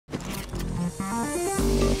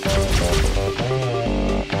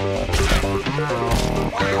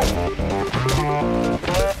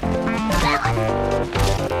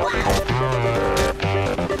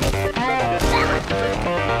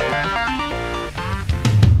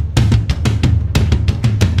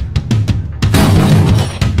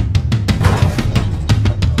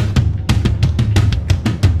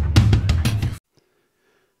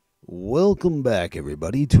Welcome back,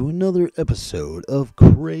 everybody, to another episode of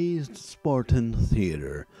Crazed Spartan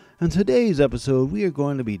Theater. And today's episode, we are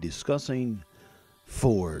going to be discussing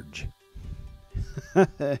Forge.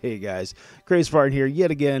 Hey guys, Crazed Spartan here yet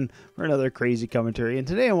again for another crazy commentary. And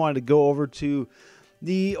today I wanted to go over to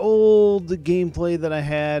the old gameplay that I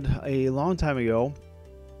had a long time ago.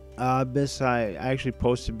 This I actually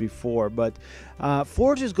posted before, but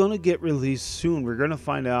Forge is going to get released soon. We're going to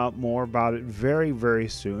find out more about it very, very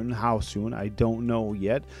soon. How soon, I don't know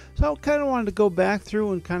yet. So I kind of wanted to go back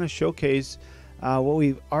through and kind of showcase what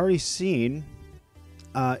we've already seen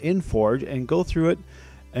in Forge and go through it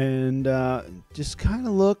and just kind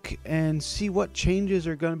of look and see what changes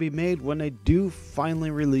are going to be made when they do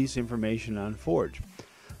finally release information on Forge.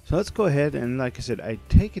 So let's go ahead and, like I said, I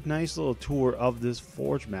take a nice little tour of this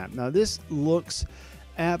Forge map. Now this looks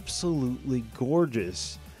absolutely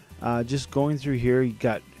gorgeous. Just going through here, you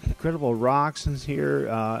got incredible rocks in here,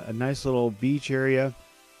 a nice little beach area.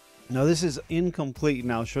 Now this is incomplete,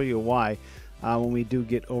 and I'll show you why when we do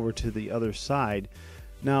get over to the other side.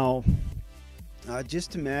 Now,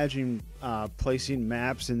 just imagine placing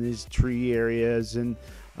maps in these tree areas and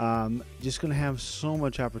just going to have so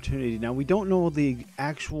much opportunity. Now we don't know the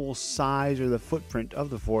actual size or the footprint of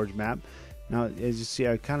the Forge map. Now as you see,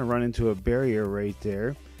 I kind of run into a barrier right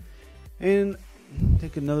there, and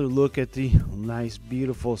take another look at the nice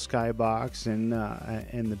beautiful skybox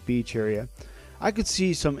and the beach area. I could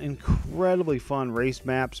see some incredibly fun race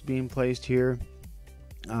maps being placed here.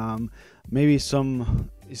 Maybe some,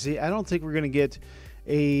 you see, I don't think we're going to get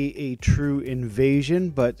a true invasion,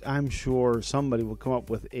 but I'm sure somebody will come up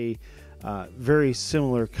with a very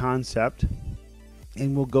similar concept,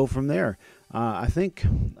 and we'll go from there. I think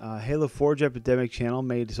Halo Forge Epidemic Channel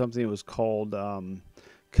made something that was called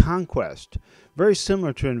Conquest, very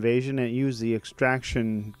similar to Invasion, and it used the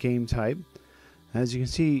extraction game type. As you can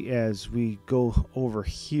see, as we go over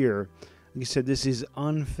here, like I said, this is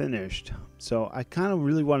unfinished, so I kind of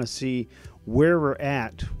really want to see where we're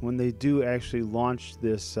at when they do actually launch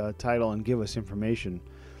this title and give us information.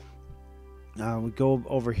 We go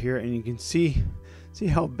over here, and you can see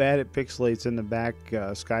how bad it pixelates in the back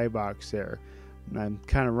skybox there. And I'm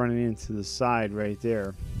kind of running into the side right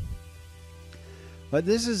there. But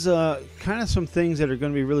this is kind of some things that are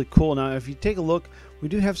going to be really cool. Now, if you take a look, we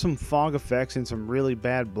do have some fog effects and some really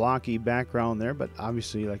bad blocky background there, but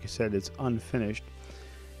obviously, like I said, it's unfinished.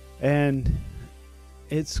 And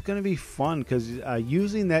it's going to be fun because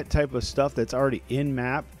using that type of stuff that's already in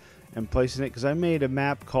map and placing it, because I made a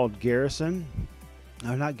map called Garrison.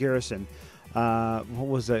 No, not Garrison. What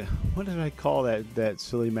was that? What did I call that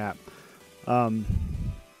silly map? I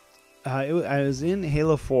was in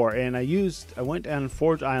Halo 4, and I went down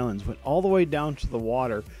Forge Islands, went all the way down to the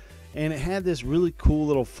water, and it had this really cool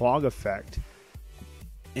little fog effect.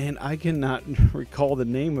 And I cannot recall the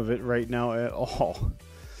name of it right now at all.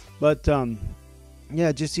 But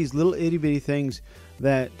yeah, just these little itty bitty things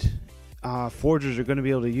that forgers are going to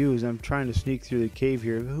be able to use. I'm trying to sneak through the cave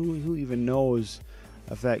here. Who even knows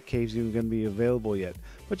if that cave's even going to be available yet?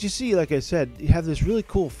 But you see, like I said, you have this really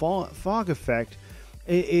cool fog effect.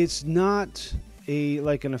 It's not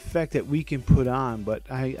like an effect that we can put on, but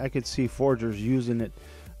I could see forgers using it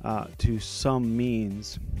to some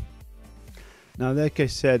means. Now, like I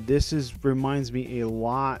said, this reminds me a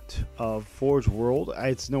lot of Forge World.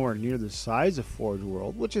 It's nowhere near the size of Forge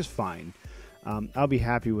World, which is fine. I'll be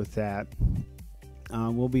happy with that.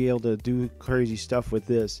 We'll be able to do crazy stuff with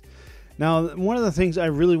this. Now, one of the things I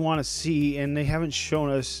really want to see, and they haven't shown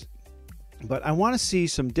us, but I want to see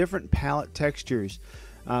some different palette textures.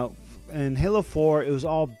 In Halo 4, it was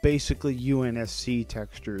all basically UNSC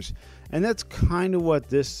textures, and that's kind of what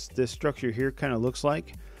this structure here kind of looks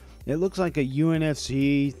like. It looks like a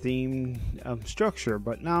UNSC themed structure,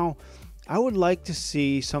 but now I would like to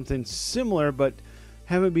see something similar, but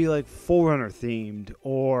have it be like Forerunner themed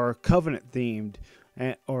or Covenant themed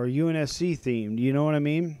or UNSC themed. You know what I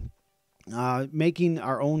mean? Making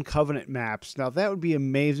our own Covenant maps. Now that would be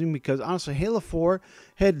amazing, because honestly, Halo 4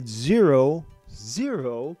 had zero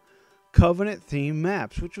Covenant themed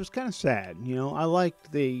maps, which was kind of sad. You know, I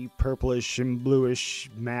liked the purplish and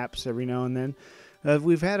bluish maps every now and then.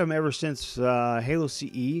 We've had them ever since Halo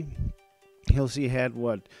CE. Halo CE had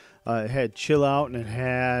what? It had Chill Out, and it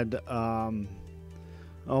had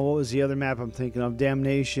what was the other map I'm thinking of?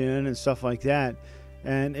 Damnation and stuff like that.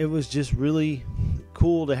 And it was just really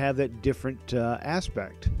cool to have that different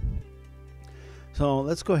aspect. So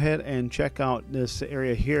let's go ahead and check out this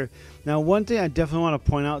area here. Now, one thing I definitely want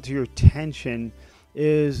to point out to your attention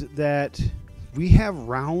is that we have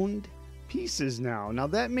round pieces now. Now,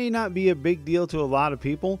 that may not be a big deal to a lot of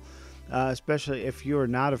people, especially if you're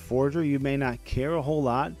not a forger. You may not care a whole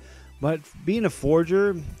lot. But being a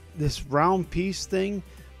forger, this round piece thing,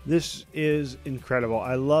 this is incredible.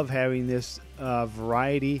 I love having this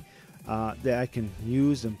variety that I can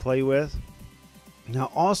use and play with.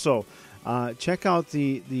 Now, also, check out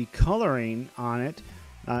the coloring on it.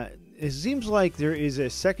 It seems like there is a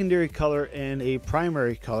secondary color and a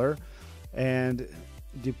primary color, and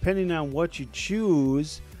depending on what you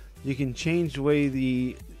choose, you can change the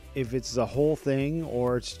way if it's the whole thing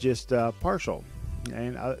or it's just partial.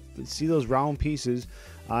 And see those round pieces.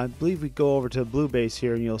 I believe we go over to the blue base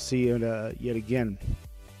here and you'll see it yet again.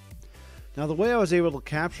 Now, the way I was able to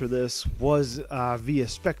capture this was via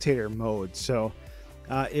spectator mode. So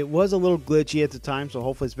it was a little glitchy at the time, so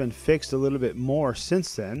hopefully it's been fixed a little bit more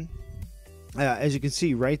since then. As you can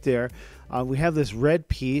see right there, we have this red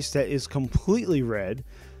piece that is completely red.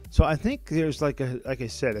 So I think there's like I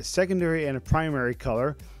said, a secondary and a primary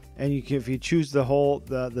color, and if you choose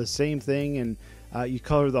the same thing and you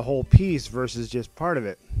color the whole piece versus just part of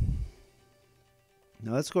it.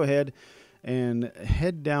 Now let's go ahead and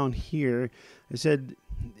head down here. I said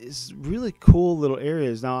it's really cool little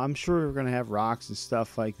areas. Now I'm sure we're going to have rocks and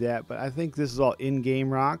stuff like that, but I think this is all in-game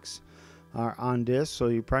rocks on this, so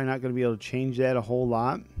you're probably not going to be able to change that a whole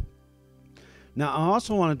lot. Now I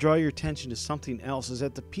also want to draw your attention to something else, is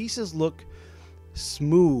that the pieces look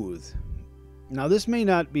smooth. Now this may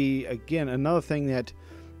not be, again, another thing that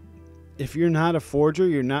if you're not a forger,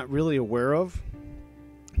 you're not really aware of.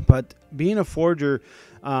 But being a forger,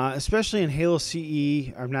 especially in Halo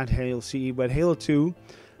CE, or not Halo CE, but Halo 2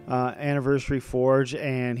 Anniversary Forge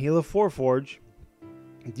and Halo 4 Forge,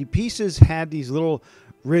 the pieces had these little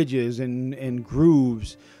ridges and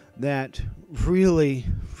grooves that really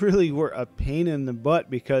were a pain in the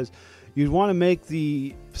butt, because you'd want to make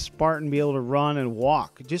the Spartan be able to run and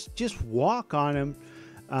walk. Just walk on him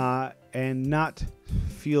and not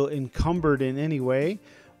feel encumbered in any way,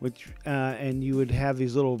 and you would have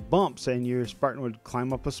these little bumps, and your Spartan would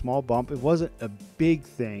climb up a small bump. It wasn't a big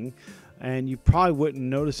thing, and you probably wouldn't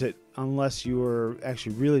notice it unless you were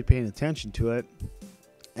actually really paying attention to it.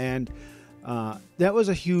 And that was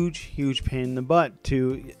a huge pain in the butt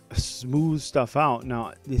to smooth stuff out.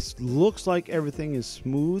 Now this looks like everything is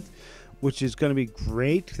smooth, which is going to be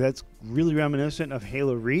great. That's really reminiscent of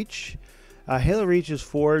Halo Reach. Halo Reach's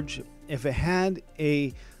Forge, if it had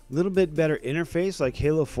a little bit better interface like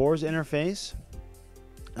Halo 4's interface,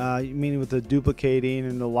 meaning with the duplicating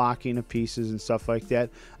and the locking of pieces and stuff like that,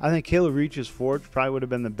 I think Halo Reach's Forge probably would have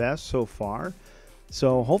been the best so far.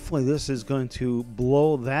 So hopefully this is going to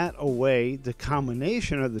blow that away, the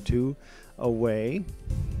combination of the two away.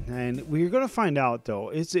 And we're going to find out, though.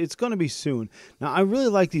 It's going to be soon. Now, I really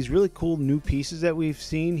like these really cool new pieces that we've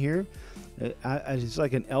seen here. It's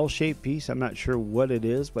like an L-shaped piece. I'm not sure what it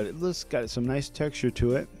is, but it's got some nice texture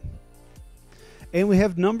to it. And we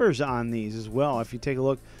have numbers on these as well. If you take a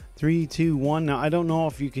look, 3, 2, 1. Now, I don't know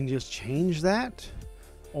if you can just change that,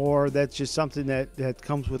 or that's just something that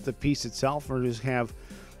comes with the piece itself, or just have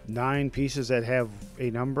 9 pieces that have a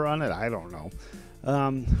number on it. I don't know.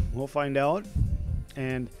 We'll find out.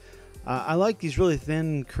 And I like these really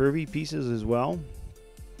thin, curvy pieces as well.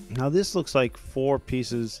 Now this looks like 4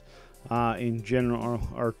 pieces in general,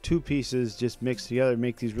 or 2 pieces just mixed together,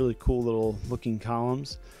 make these really cool little looking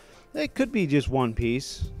columns. It could be just 1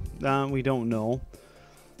 piece. We don't know.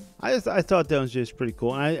 I thought that was just pretty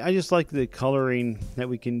cool. And I just like the coloring that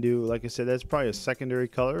we can do. Like I said, that's probably a secondary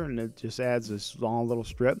color, and it just adds this small little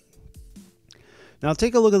strip. Now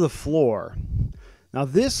take a look at the floor. Now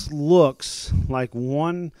this looks like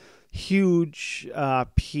one huge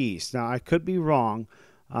piece. Now I could be wrong,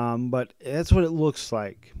 but that's what it looks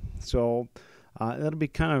like. So that'll be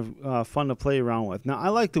kind of fun to play around with. Now I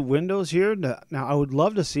like the windows here. Now I would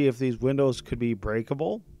love to see if these windows could be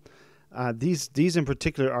breakable. These in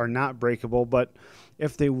particular are not breakable, but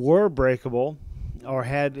if they were breakable or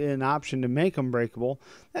had an option to make them breakable,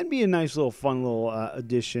 that'd be a nice little fun little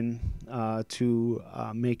addition to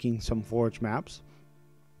making some Forge maps.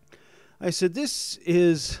 I said this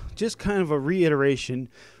is just kind of a reiteration,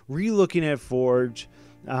 re-looking at Forge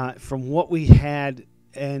from what we had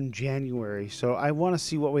in January. So I want to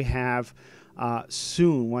see what we have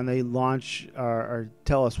soon when they launch or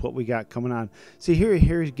tell us what we got coming on. See,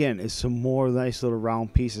 here again is some more nice little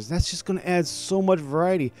round pieces. That's just going to add so much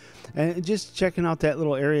variety. And just checking out that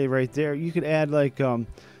little area right there, you could add like a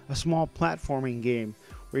small platforming game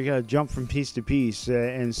where you got to jump from piece to piece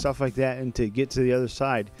and stuff like that, and to get to the other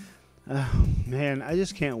side. Man, I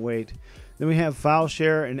just can't wait. Then we have file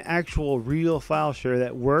share, an actual real file share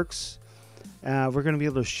that works. We're going to be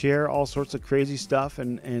able to share all sorts of crazy stuff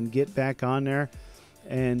and get back on there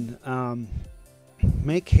and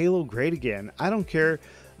make Halo great again. I don't care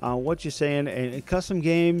what you're saying. And custom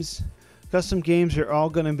games are all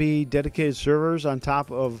going to be dedicated servers on top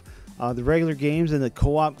of the regular games and the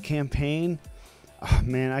co-op campaign. Oh,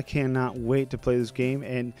 man, I cannot wait to play this game.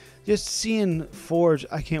 And just seeing Forge,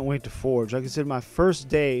 I can't wait to Forge. Like I said, my first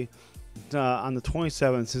day on the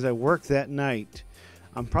 27th, since I worked that night,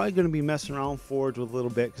 I'm probably going to be messing around Forge with a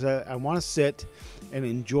little bit, because I want to sit and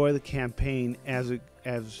enjoy the campaign as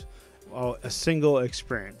a single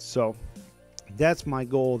experience. So that's my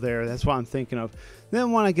goal there. That's what I'm thinking of.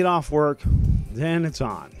 Then when I get off work, then it's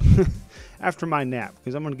on. After my nap,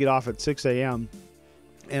 because I'm going to get off at 6 a.m.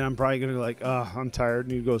 and I'm probably going to be like, oh, I'm tired,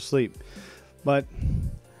 need to go sleep. But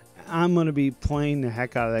I'm going to be playing the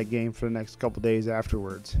heck out of that game for the next couple days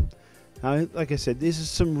afterwards. Like I said, this is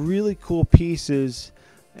some really cool pieces,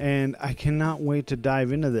 and I cannot wait to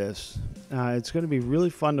dive into this. It's going to be really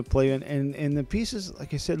fun to play in, and the pieces,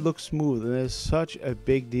 like I said, look smooth, and it's such a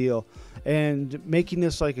big deal. And making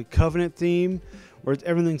this like a Covenant theme, where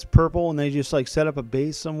everything's purple and they just like set up a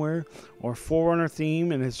base somewhere, or Forerunner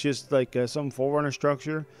theme and it's just like some Forerunner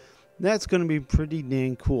structure, that's going to be pretty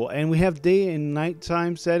dang cool. And we have day and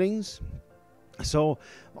nighttime settings, so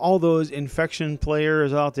all those infection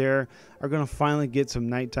players out there are going to finally get some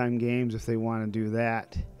nighttime games if they want to do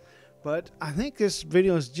that. But I think this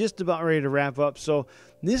video is just about ready to wrap up. So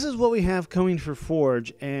this is what we have coming for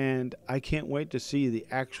Forge, and I can't wait to see the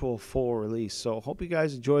actual full release. So hope you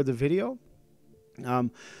guys enjoyed the video.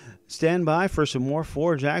 Stand by for some more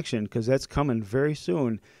Forge action, because that's coming very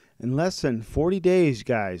soon. In less than 40 days,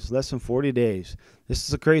 guys. Less than 40 days. This is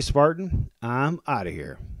the Crazed Spartan. I'm out of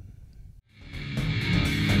here.